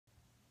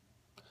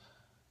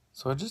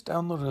So I just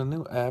downloaded a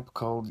new app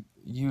called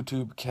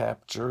YouTube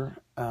Capture,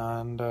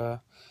 and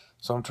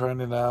so I'm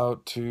trying it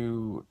out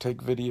to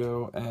take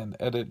video and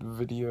edit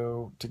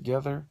video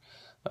together.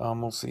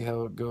 We'll see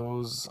how it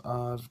goes.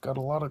 I've got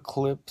a lot of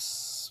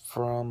clips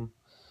from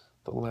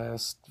the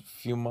last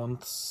few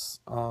months,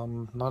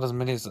 not as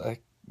many as I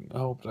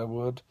hoped I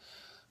would.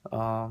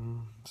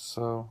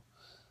 The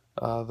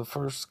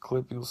first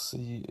clip you'll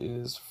see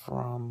is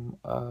from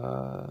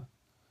a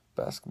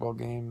basketball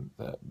game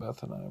that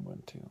Beth and I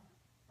went to.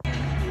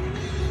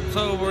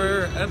 So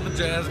we're at the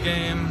Jazz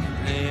game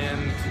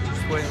and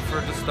just waiting for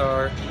it to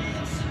start.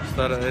 Just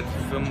thought I'd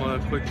film a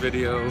quick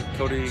video.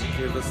 Cody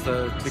gave us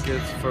the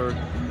tickets for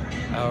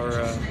our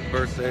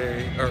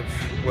birthday or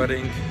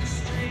wedding.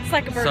 It's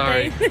like a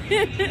birthday.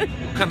 Sorry.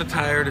 I'm kind of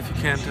tired, if you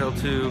can't tell,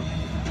 too.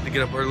 To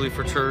get up early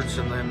for church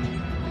and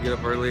then get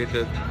up early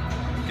to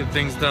get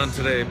things done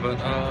today. But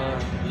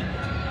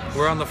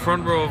we're on the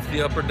front row of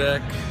the upper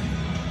deck,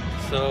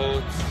 so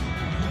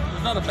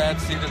there's not a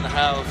bad seat in the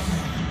house.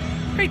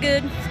 Pretty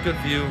good. It's a good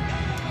view.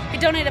 We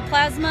donated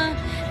plasma,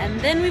 and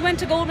then we went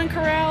to Golden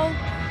Corral,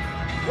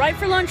 right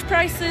for lunch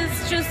prices,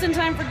 just in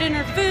time for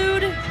dinner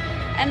food,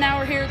 and now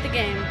we're here at the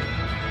game.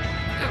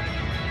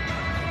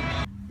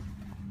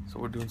 So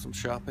we're doing some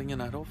shopping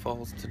in Idaho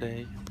Falls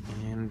today,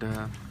 and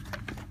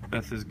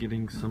Beth is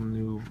getting some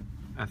new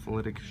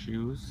athletic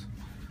shoes,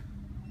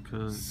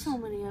 because so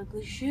many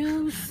ugly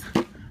shoes.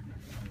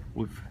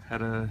 We've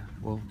had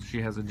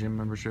she has a gym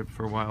membership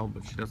for a while,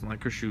 but she doesn't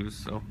like her shoes,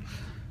 so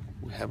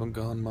we haven't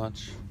gone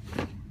much.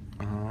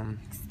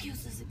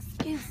 Excuses.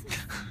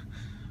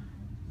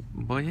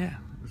 But yeah,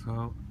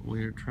 so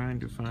we're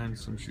trying to find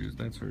some shoes.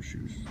 That's her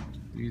shoes.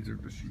 These are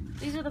the shoes.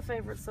 These are the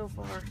favorites so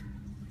far.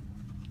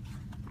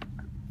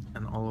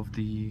 And all of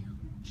the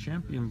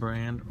Champion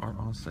brand are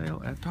on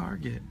sale at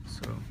Target.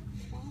 So.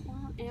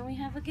 And we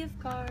have a gift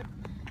card.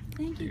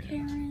 Thank you,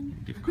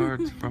 Karen. Gift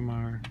cards from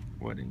our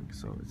wedding,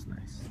 so it's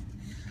nice.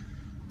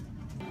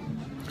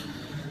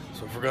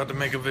 So I forgot to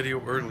make a video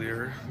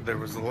earlier. There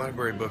was a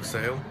library book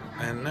sale,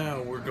 and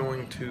now we're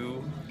going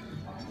to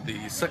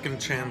the Second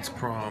Chance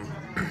Prom.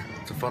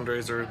 It's a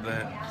fundraiser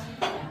that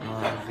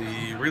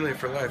the Relay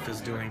for Life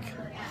is doing,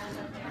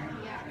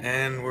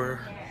 and we're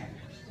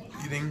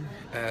eating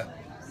at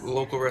a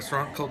local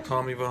restaurant called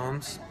Tommy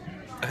Vaughn's.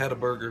 I had a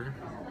burger,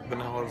 but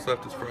now all that's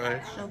left is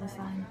fries. Show the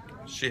sign.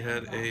 She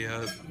had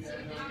a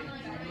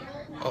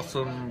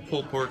awesome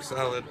pulled pork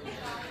salad,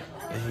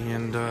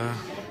 and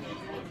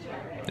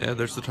yeah,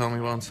 there's the Tommy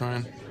Vaughn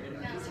sign.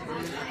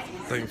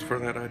 Thanks for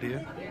that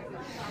idea.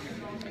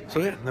 So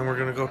yeah, then we're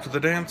gonna go to the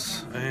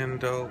dance,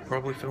 and I'll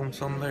probably film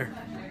some there.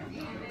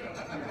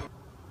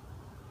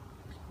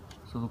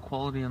 So the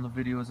quality on the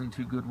video isn't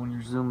too good when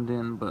you're zoomed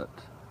in, but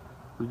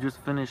we just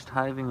finished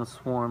hiving a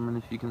swarm, and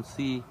if you can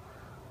see,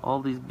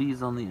 all these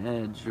bees on the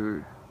edge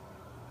are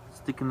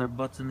sticking their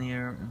butts in the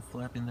air and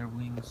flapping their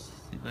wings.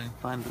 See if I can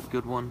find a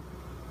good one.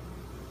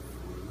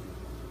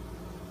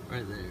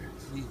 Right there.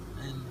 See?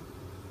 And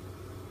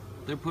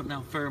they're putting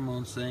out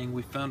pheromones saying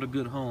we found a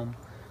good home.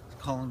 It's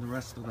calling the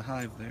rest of the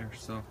hive there.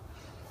 So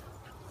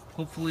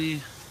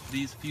hopefully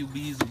these few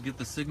bees will get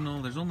the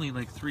signal. There's only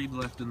like 3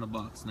 left in the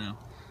box now.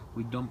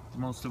 We dumped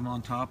most of them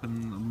on top,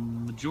 and the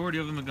majority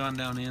of them have gone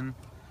down in.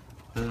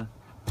 The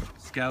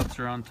scouts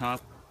are on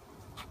top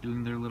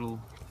doing their little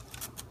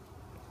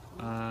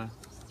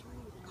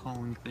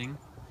calling thing.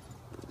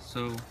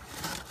 So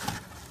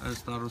I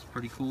just thought it was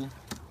pretty cool,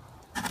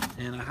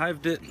 and I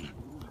hived it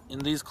in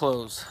these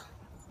clothes.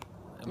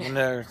 I mean,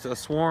 they're a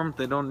swarm.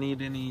 They don't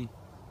need any.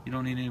 You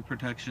don't need any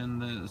protection.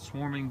 The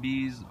swarming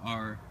bees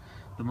are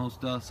the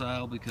most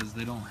docile because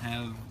they don't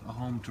have a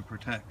home to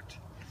protect.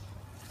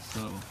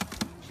 So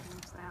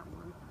There's that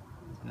one.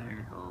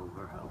 there.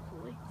 Over,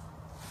 hopefully.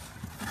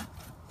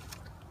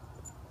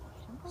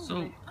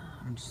 So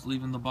I'm just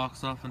leaving the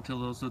box off until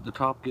those at the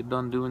top get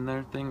done doing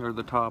their thing, or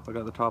the top. I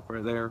got the top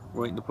right there,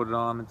 waiting to put it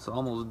on. It's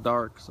almost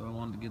dark, so I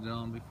wanted to get it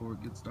on before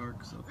it gets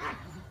dark, so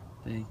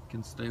they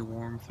can stay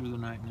warm through the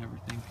night and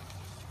everything.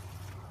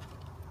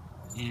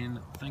 And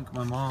I think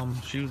my mom,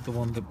 she was the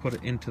one that put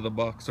it into the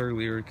box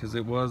earlier, because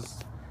it was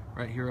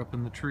right here up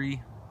in the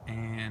tree,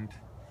 and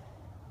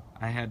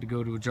I had to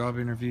go to a job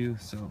interview,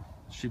 so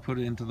she put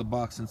it into the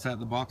box and sat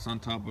the box on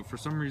top. But for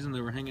some reason they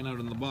were hanging out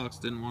in the box,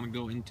 didn't want to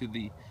go into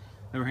the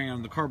they were hanging out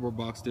in the cardboard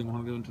box, didn't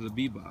want to go into the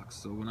bee box.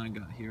 So when I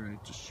got here,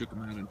 I just shook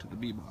them out into the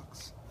bee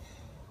box,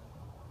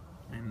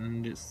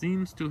 and it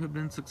seems to have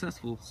been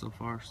successful so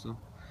far. So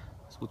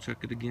we'll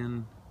check it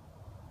again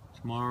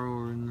tomorrow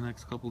or in the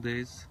next couple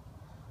days,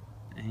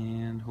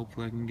 and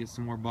hopefully I can get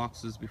some more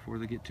boxes before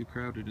they get too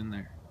crowded in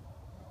there.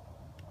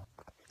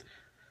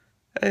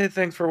 Hey,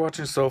 thanks for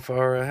watching so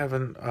far. I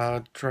haven't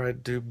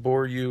tried to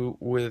bore you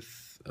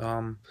with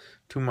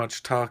too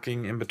much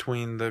talking in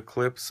between the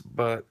clips,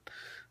 but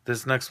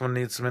this next one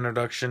needs some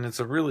introduction. It's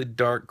a really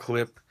dark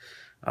clip.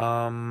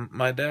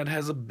 My dad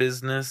has a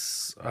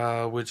business,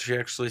 which he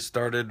actually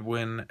started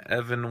when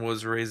Evan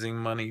was raising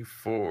money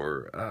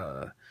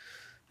for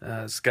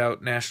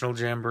Scout National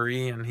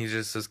Jamboree, and he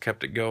just has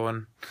kept it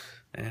going.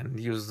 and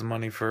used the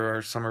money for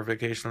our summer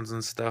vacations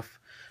and stuff.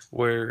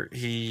 Where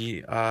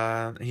he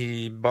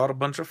bought a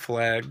bunch of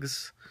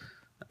flags,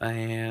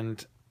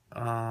 and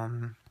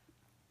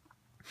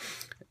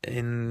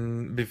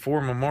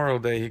before Memorial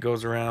Day, he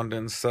goes around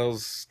and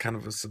sells kind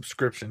of a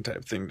subscription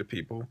type thing to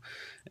people,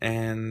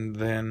 and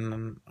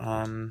then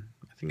I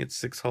think it's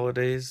 6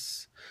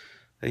 holidays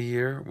a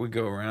year we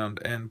go around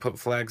and put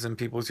flags in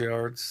people's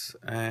yards,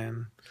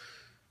 and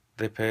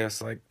they pay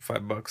us like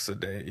 $5 a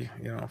day,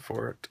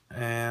 for it.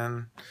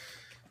 And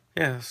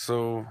yeah,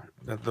 so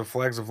the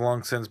flags have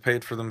long since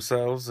paid for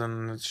themselves,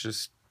 and it's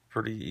just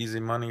pretty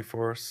easy money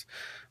for us.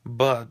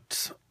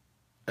 But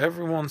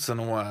every once in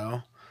a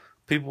while,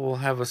 people will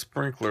have a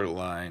sprinkler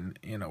line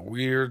in a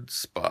weird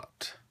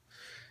spot.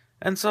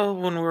 And so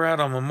when we were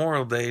out on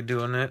Memorial Day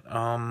doing it,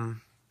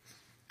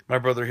 my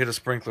brother hit a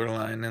sprinkler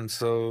line, and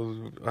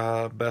so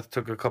Beth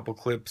took a couple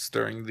clips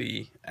during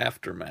the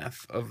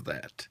aftermath of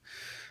that.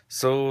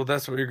 So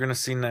that's what you're going to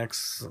see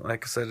next.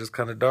 Like I said, it's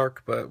kind of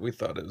dark, but we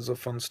thought it was a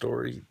fun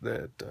story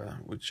that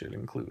we should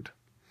include.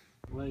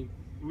 Like,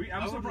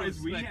 I'm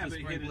surprised we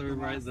haven't hit it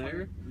right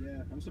there.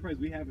 Yeah, I'm surprised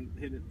we haven't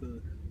hit it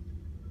the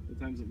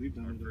times that we've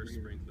done Our it. first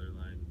sprinkler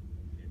line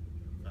in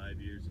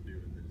 5 years of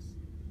doing this.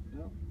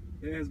 Well,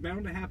 it is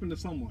bound to happen to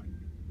someone.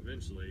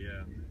 Eventually,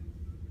 yeah.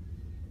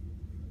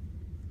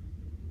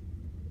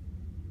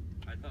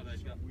 I thought I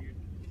got weird.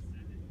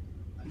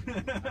 I thought I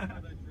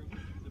drove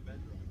through the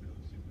bedrock. I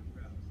was super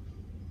proud.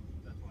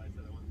 That's why I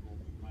said I went to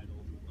ride a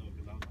little bit low,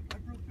 because I was like, I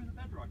drove through the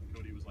bedrock. And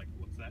Cody was like,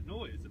 what's that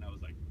noise? And I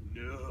was like,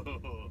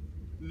 no.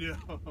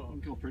 I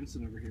can call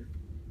Princeton over here.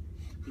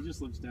 He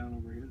just lives down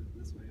over here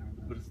this way.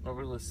 But it's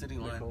over the city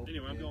line.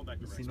 Anyway, I'm going back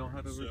to Does he know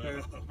how to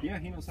repair? Yeah,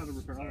 he knows how to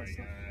repair all that Sorry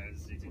stuff.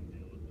 guys, you can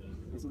deal with this.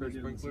 That's what they do.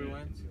 Sprinkler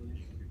lines?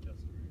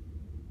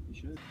 You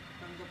should.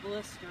 From the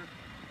blister.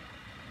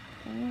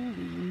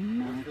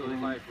 Holy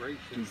mackerel.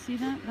 Do you see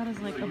that? That is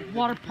like a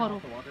water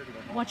puddle.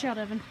 Watch out,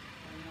 Evan. I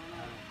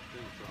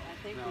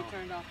think we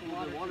turned off the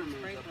water.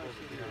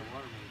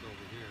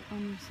 So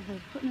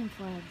they're putting in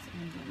flags,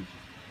 and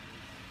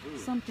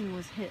something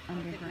was hit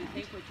underground. I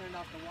think we turned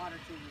off the water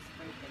to the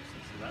sprinkler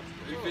system.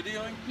 Are you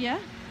videoing? Yeah?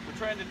 We're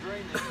trying to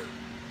drain it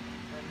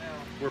right now.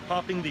 We're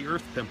popping the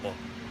earth pimple.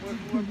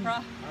 We're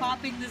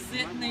popping the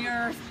zit in the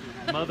earth.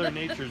 Mother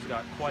Nature's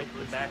got quite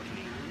the back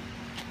knee.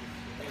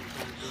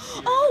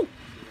 Oh!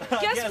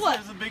 Guess what?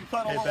 There's a big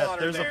puddle Hey of Beth,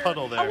 water there's there. a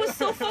puddle there. I was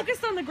so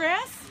focused on the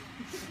grass.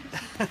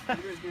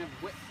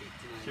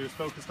 She was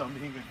focused on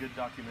being a good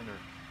documenter.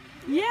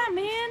 Yeah,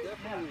 man.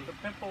 Yeah, the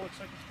pimple looks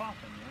like it's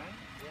popping, right?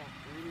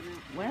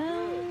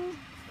 Well,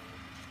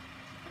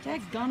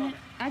 daggone it.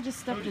 I just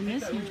stepped in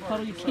this huge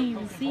puddle. You can't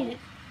even see it.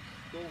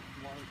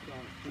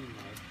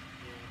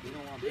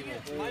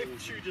 My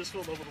shoe just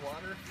filled up with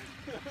water.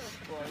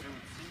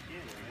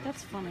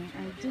 That's funny. I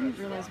didn't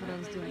realize what I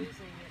was doing. I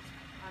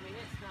mean,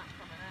 it's not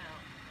coming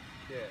out.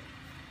 Yeah.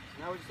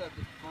 Now we just have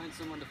to find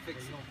someone to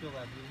fix it.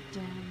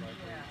 Damn.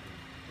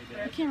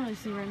 I can't really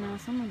see right now,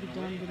 so I'm gonna be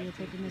done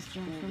videotaping this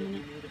junk for a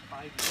minute. What is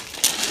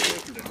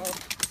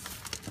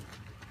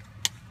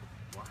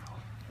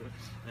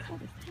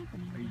happening?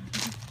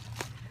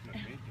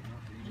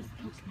 Just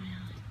poked my eye.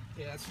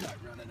 Yeah, it's not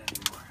running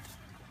anymore.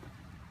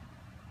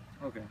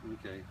 Okay.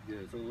 Okay,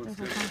 good. So There's let's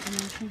a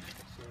confirmation.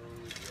 So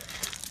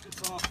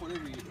it's off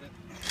whenever you.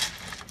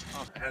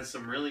 It has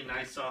some really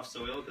nice soft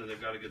soil because they've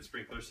got a good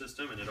sprinkler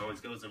system, and it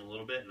always goes in a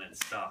little bit and then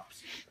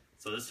stops.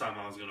 So this time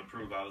I was going to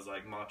prove I was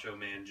like Macho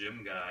Man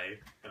Jim guy,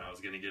 and I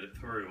was going to get it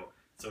through.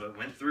 So it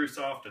went through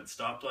soft and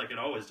stopped like it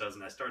always does,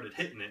 and I started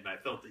hitting it, and I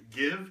felt it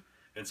give.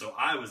 And so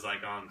I was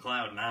like on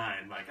cloud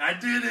 9, like, I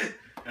did it!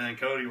 And then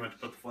Cody went to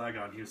put the flag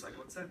on. He was like,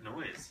 what's that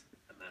noise?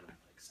 And then I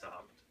like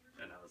stopped.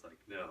 And I was like,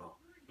 no.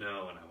 And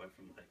I went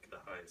from like the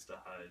highest to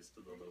highs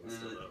to the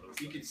lowest to lows.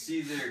 You could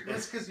see there.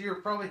 That's because you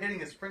were probably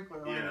hitting a sprinkler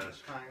line Yeah.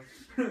 each time.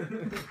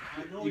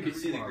 You could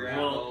see the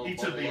ground. Well,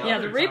 each of the Yeah, the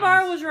other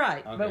rebar times- was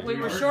right, Okay. but we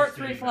were Yours short is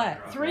 3 getting flags.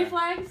 back, 3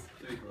 flags?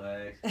 3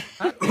 flags. It's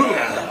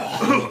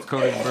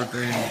Cody's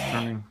birthday and he's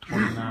turning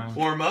 29.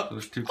 Warm up. So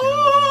there's 2 candles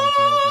on one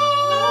side.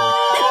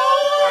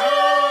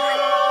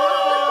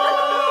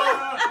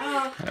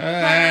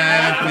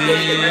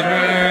 Happy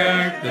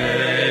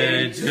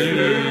birthday to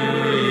you.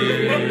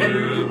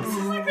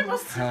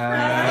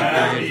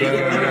 Happy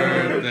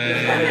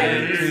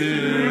birthday to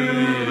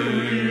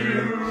you.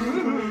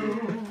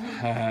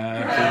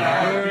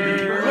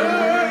 Happy birthday, dear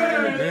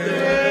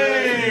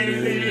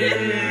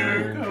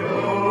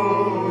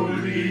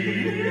Cody.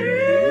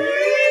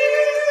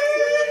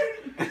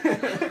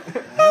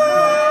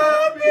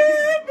 Happy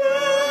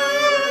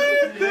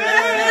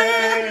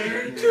birthday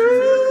to you.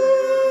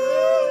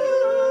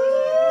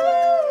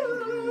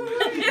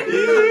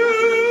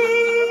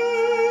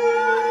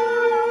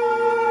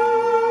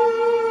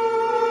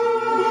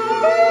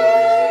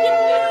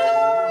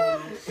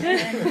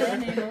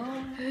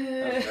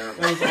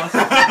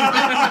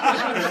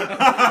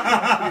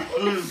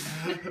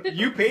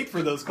 You paid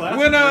for those classes.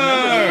 Winner!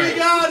 We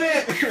got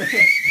it!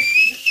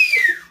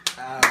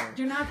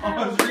 You're not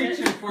I was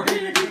reaching for it.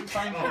 I couldn't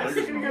find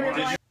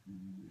it.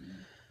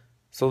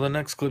 So the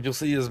next clip you'll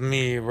see is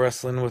me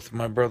wrestling with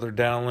my brother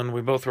Dallin. We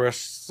both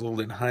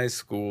wrestled in high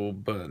school,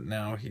 but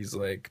now he's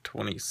like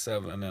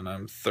 27 and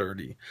I'm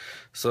 30.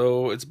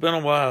 So it's been a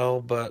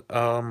while, but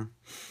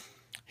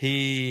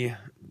he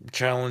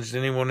challenged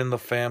anyone in the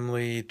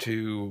family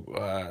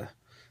to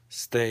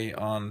stay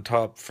on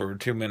top for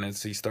 2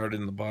 minutes. He started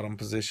in the bottom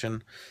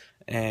position,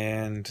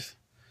 and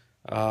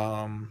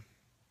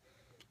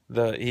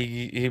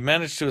he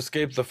managed to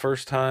escape the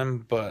first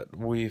time, but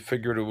we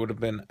figured it would have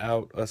been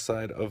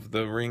outside of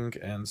the ring,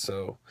 and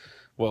so,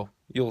 well,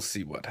 you'll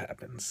see what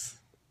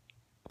happens.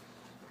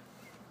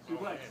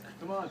 Suplex.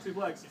 Come on,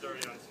 suplex. He's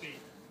already on his feet.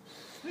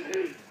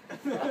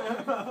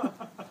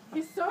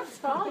 He's so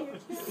tall, you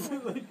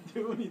can't like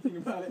do anything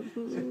about it.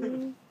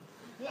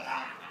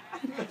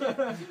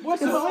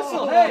 Whistle,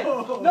 whistle, hey!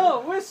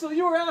 No, whistle,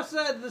 you were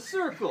outside the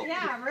circle.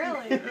 Yeah,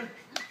 really.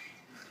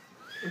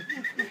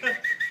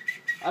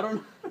 I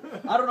don't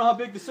know how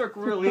big the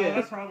circle really is.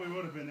 That probably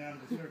would have been out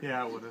of the circle.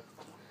 Yeah, it would have.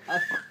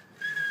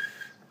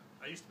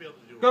 I used to be able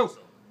to do a Go.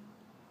 whistle.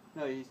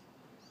 No, he's...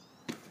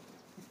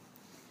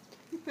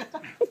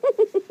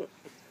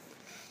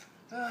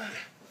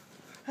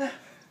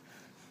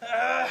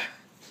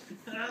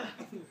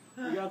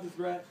 You got this,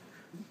 Brett.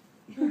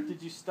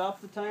 Did you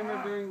stop the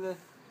timer during the...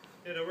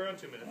 Yeah, no, we're on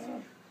 2 minutes.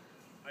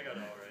 I got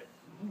it all right.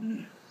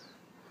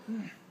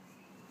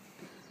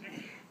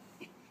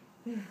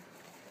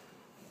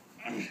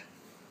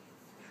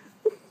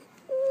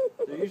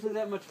 Is there usually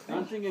that much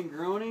grunting and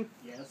groaning?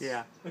 Yes.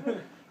 Yeah.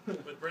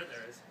 With Brent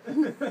there is.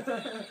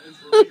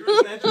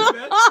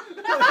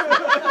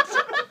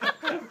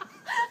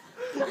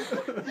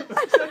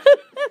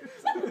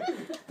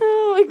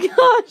 Oh my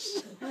gosh.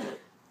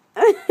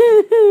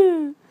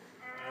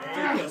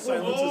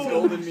 Silence is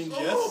golden means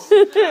yes.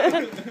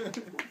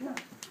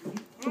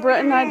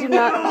 Brett and I do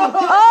not.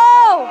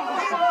 Oh!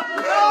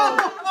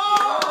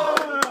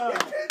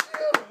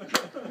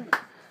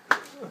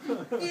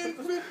 In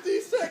 50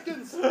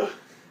 seconds.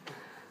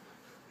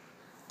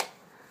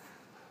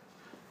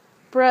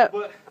 Brett.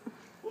 But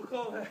we'll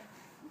call that.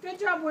 Good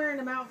job wearing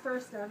them out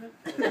first, Evan.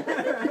 There's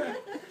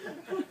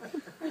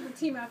a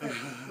team effort.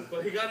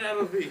 But he got out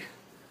of the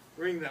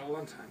ring that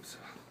one time, so.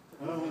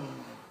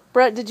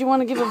 Brett, did you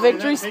want to give a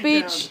victory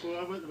speech?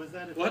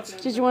 What?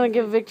 Did you want to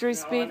give a victory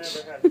speech?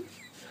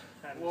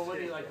 Well, what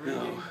do you like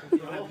reading?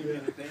 Well,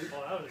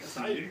 that was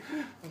exciting.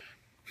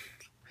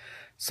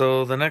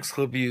 So the next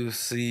clip you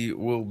see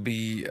will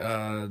be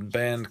a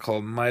band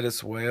called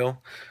Midas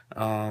Whale.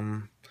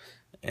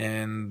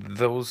 And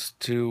those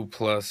two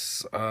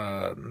plus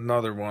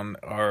another one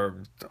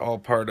are all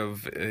part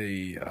of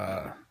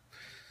a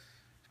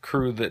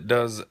crew that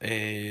does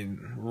a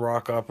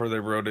rock opera. They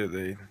wrote it,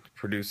 they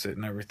produce it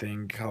and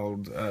everything,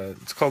 called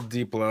it's called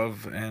Deep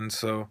Love. And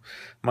so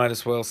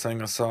Midas Whale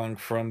sang a song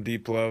from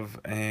Deep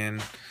Love,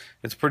 and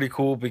it's pretty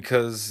cool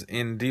because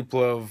in Deep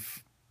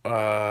Love,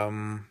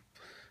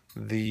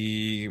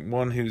 the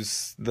one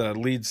who's the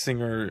lead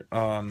singer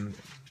on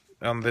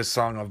this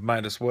song of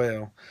Midas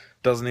Whale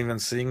doesn't even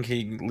sing.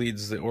 He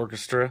leads the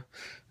orchestra.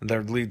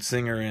 Their lead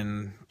singer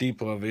in Deep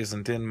Love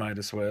isn't in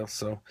Midas Whale.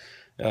 So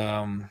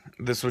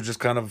this was just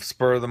kind of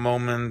spur of the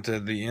moment.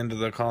 At the end of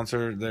the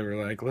concert, they were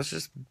like, let's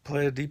just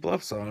play a Deep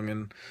Love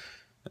song.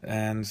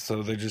 And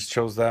so they just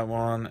chose that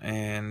one,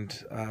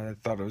 and I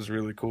thought it was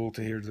really cool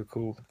to hear the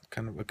cool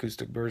kind of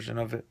acoustic version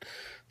of it.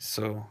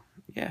 So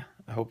yeah,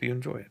 I hope you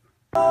enjoy it.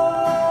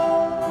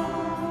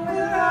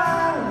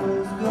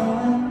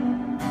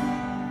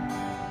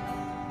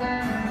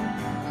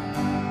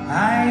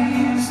 I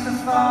used to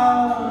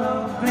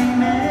follow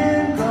green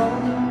and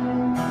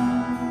gold.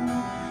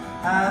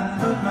 I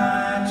put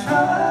my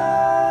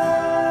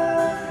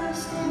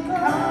trust in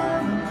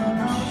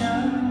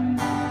combination.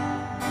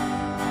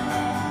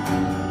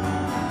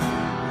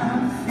 I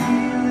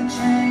feel the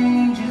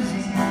changes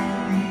in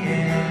the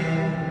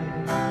air,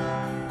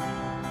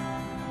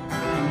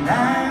 and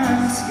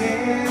I'm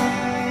scared.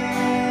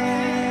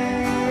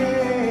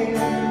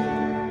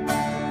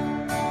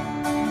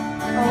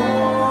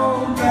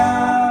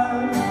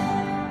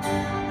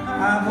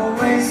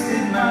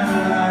 Wasted my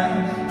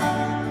life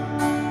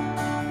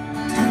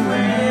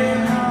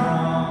doing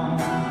wrong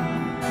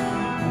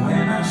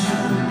when I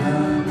should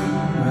have done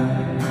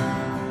right.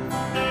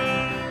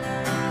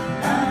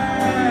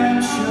 I'm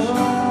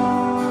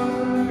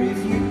sure if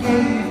you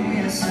gave me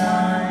a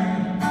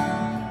sign,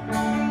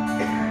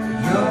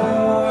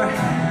 your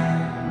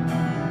hand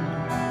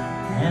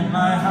and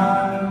my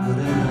heart would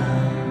align.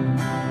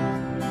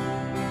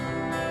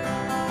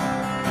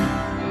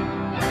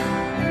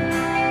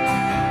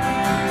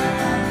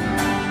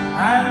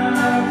 I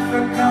look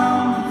for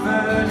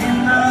comfort in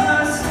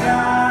the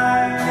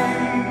sky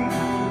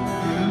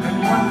and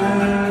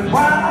wondered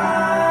why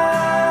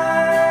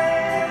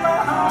my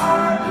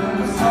heart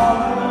was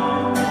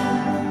hollow.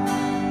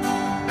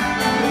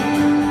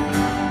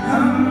 A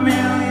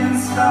million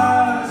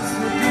stars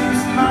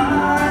seduced my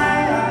eyes.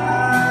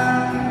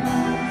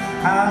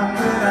 How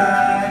could I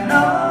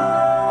know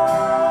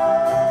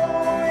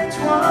which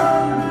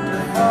one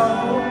to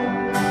follow?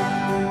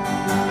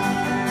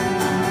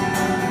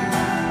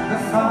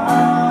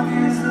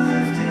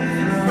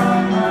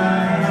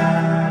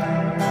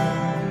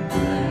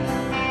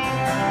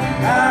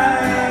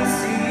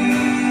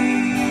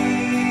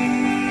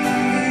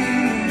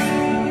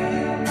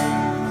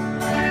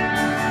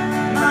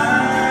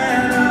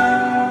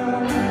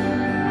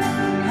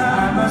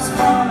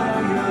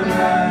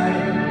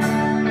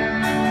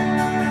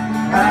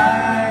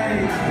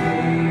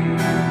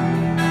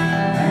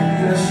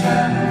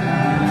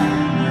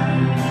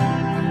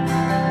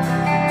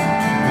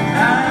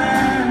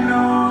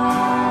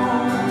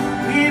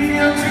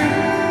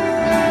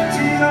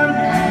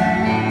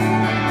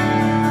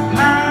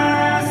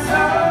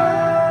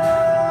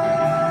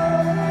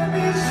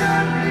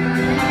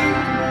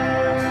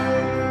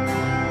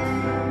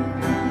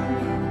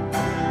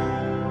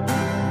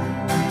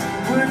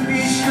 would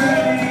be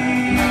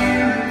surely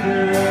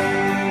replaced.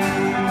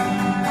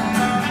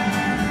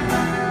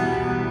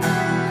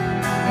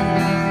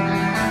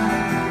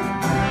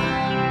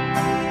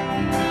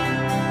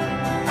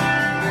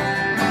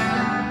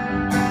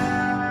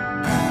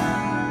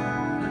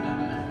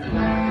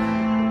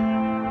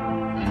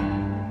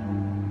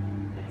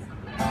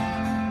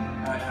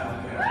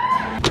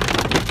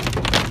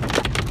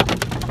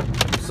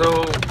 So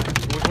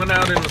we went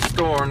out in the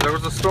storm. There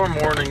was a storm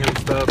warning and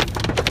stuff,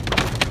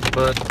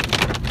 but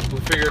we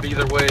figured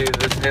either way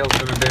this hail's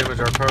gonna damage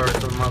our car,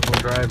 so we might as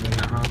well drive in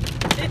it, huh?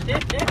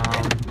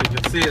 You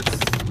can see it's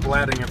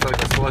splatting. It's like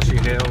a slushy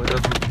hail. It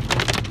doesn't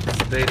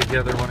stay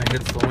together when it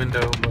hits the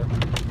window, but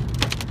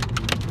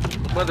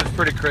the weather's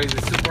pretty crazy.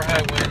 Super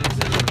high winds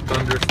and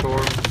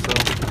thunderstorms, so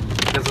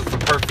because it's the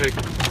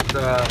perfect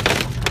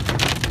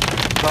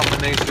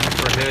combination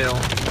for hail.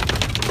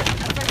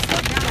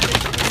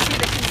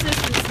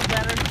 Consistency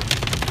better.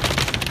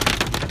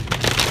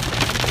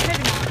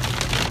 Maybe not.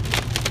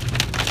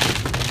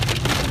 You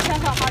can tell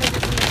how hot it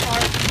is in the car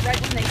right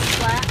when they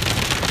splat.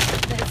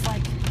 It's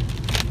like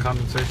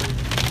Condensation.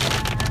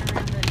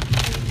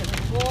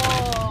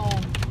 whoa.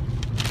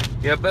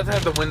 Yeah, Beth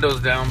had the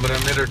windows down, but I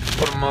made her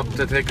put them up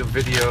to take a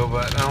video.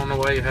 But I don't know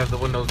why you have the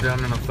windows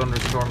down in a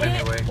thunderstorm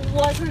anyway. It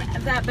wasn't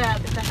that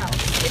bad at the house.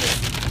 It has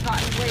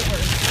gotten way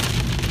worse.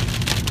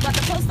 But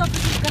the post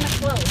office is gonna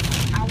close.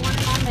 I want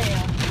it on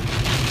mail.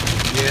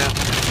 Yeah,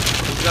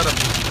 we've got a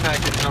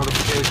package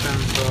notification,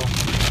 so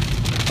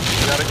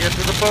we gotta get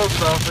to the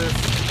post office.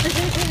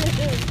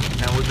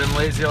 And we've been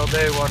lazy all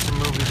day watching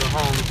movies at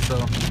home, so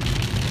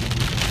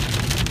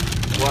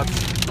watch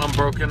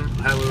Unbroken,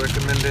 highly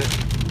recommend it.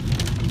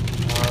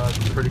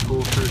 It's a pretty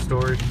cool true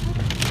story.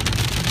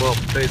 Well,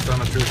 based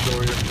on a true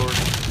story, of course.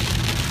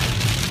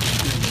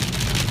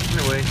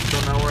 Anyway,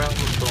 so now we're out in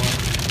the storm.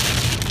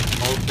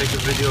 I'll take a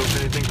video if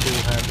anything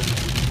cool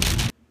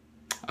happens.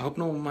 I hope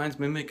no one minds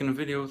me making a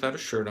video without a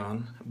shirt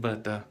on,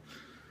 but I've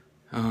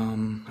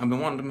been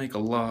wanting to make a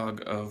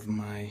log of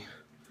my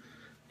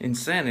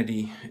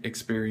insanity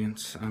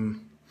experience.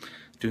 I'm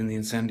doing the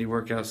insanity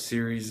workout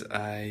series.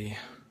 Sorry,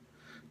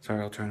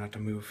 I'll try not to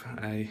move.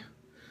 I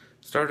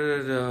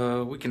started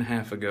a week and a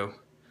half ago,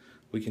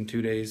 week and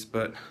 2 days,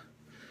 but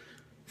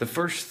the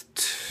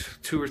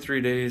first 2 or 3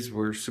 days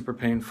were super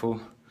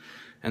painful.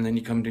 And then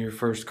you come to your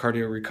first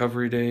cardio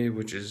recovery day,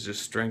 which is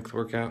just strength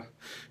workout.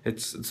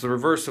 It's the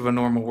reverse of a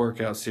normal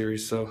workout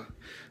series. So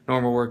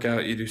normal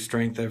workout, you do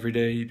strength every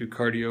day, you do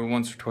cardio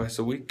once or twice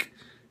a week.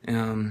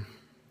 And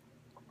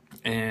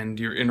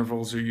your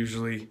intervals are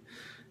usually,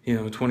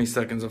 20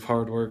 seconds of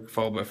hard work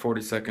followed by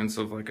 40 seconds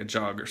of like a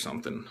jog or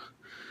something.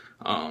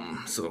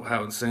 So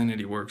how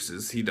Insanity works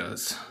is he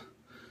does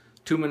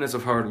 2 minutes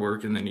of hard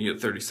work and then you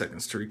get 30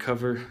 seconds to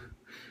recover.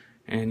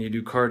 And you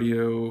do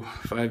cardio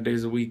 5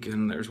 days a week,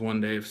 and there's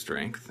 1 day of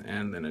strength,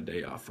 and then a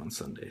day off on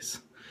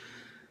Sundays.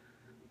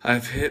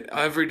 I've hit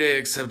every day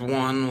except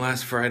one.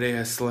 Last Friday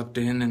I slept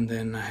in, and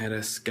then I had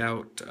a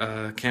scout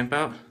camp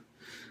out.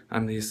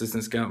 I'm the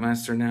assistant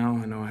scoutmaster now.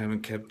 I know I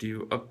haven't kept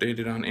you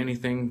updated on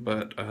anything,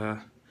 but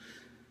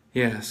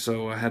yeah,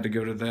 so I had to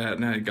go to that,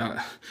 and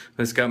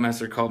the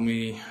scoutmaster called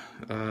me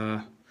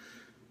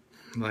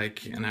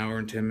like an hour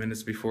and 10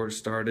 minutes before it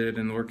started,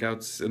 and the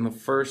workouts in the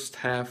first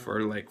half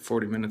are like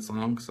 40 minutes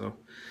long, so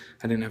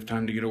I didn't have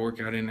time to get a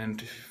workout in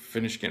and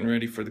finish getting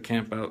ready for the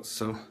camp out.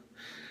 So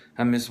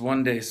I missed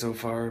 1 day so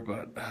far,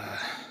 but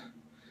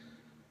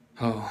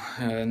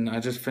and I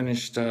just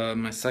finished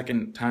my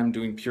second time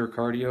doing pure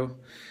cardio.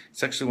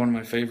 It's actually one of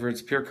my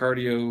favorites. Pure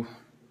cardio,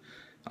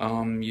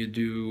 you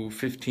do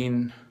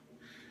 15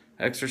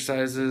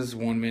 exercises,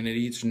 1 minute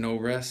each, no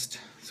rest,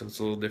 so it's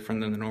a little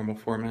different than the normal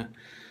format.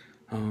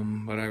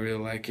 But I really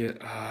like it.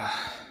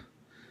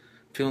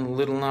 Feeling a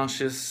little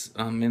nauseous,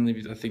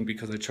 mainly I think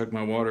because I chugged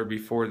my water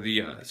before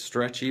the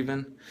stretch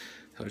even.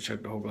 So I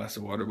chugged a whole glass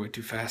of water way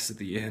too fast at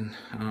the end.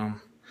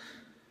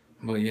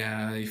 But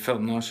yeah, I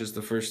felt nauseous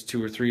the first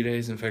 2 or 3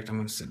 days. In fact, I'm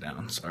going to sit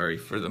down. Sorry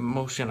for the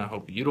motion. I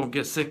hope you don't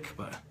get sick.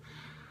 But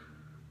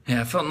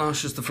yeah, I felt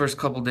nauseous the first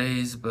couple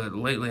days, but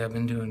lately I've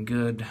been doing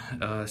good,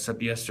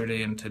 except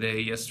yesterday and today.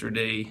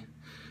 Yesterday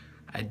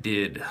I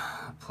did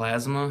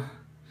plasma,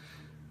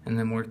 and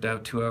then worked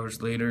out 2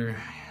 hours later,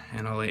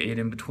 and all I ate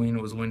in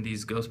between was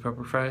Wendy's ghost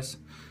pepper fries,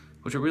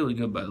 which are really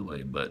good, by the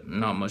way, but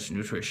not much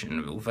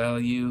nutritional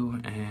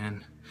value,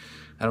 and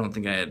I don't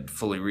think I had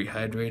fully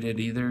rehydrated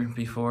either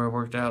before I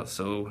worked out.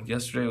 So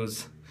yesterday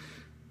was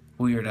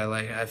weird.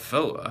 I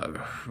felt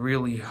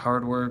really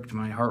hard worked.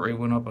 My heart rate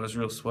went up. I was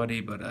real sweaty,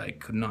 but I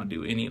could not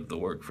do any of the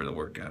work for the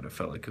workout. I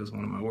felt like it was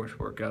one of my worst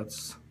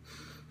workouts.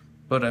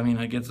 But I mean,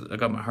 I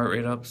got my heart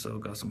rate up, so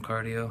got some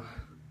cardio.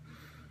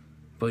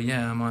 But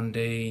yeah, I'm on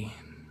day,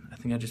 I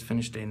think I just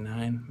finished day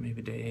 9,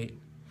 maybe day 8.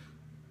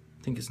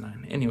 I think it's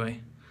 9.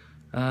 Anyway,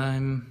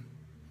 I'm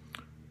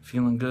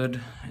feeling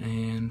good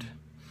and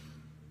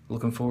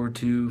looking forward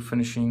to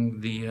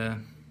finishing the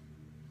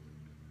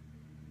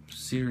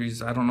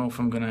series. I don't know if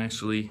I'm going to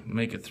actually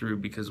make it through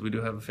because we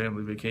do have a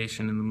family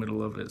vacation in the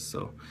middle of it,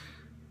 so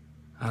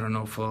I don't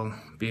know if I'll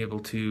be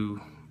able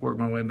to work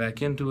my way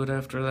back into it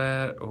after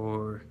that,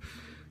 or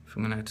if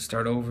I'm gonna have to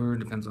start over.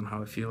 Depends on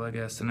how I feel, I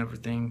guess, and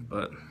everything.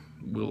 But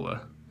we'll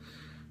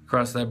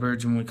cross that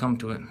bridge when we come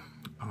to it.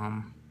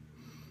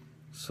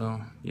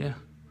 So yeah,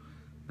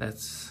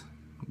 that's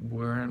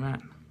where I'm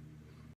at.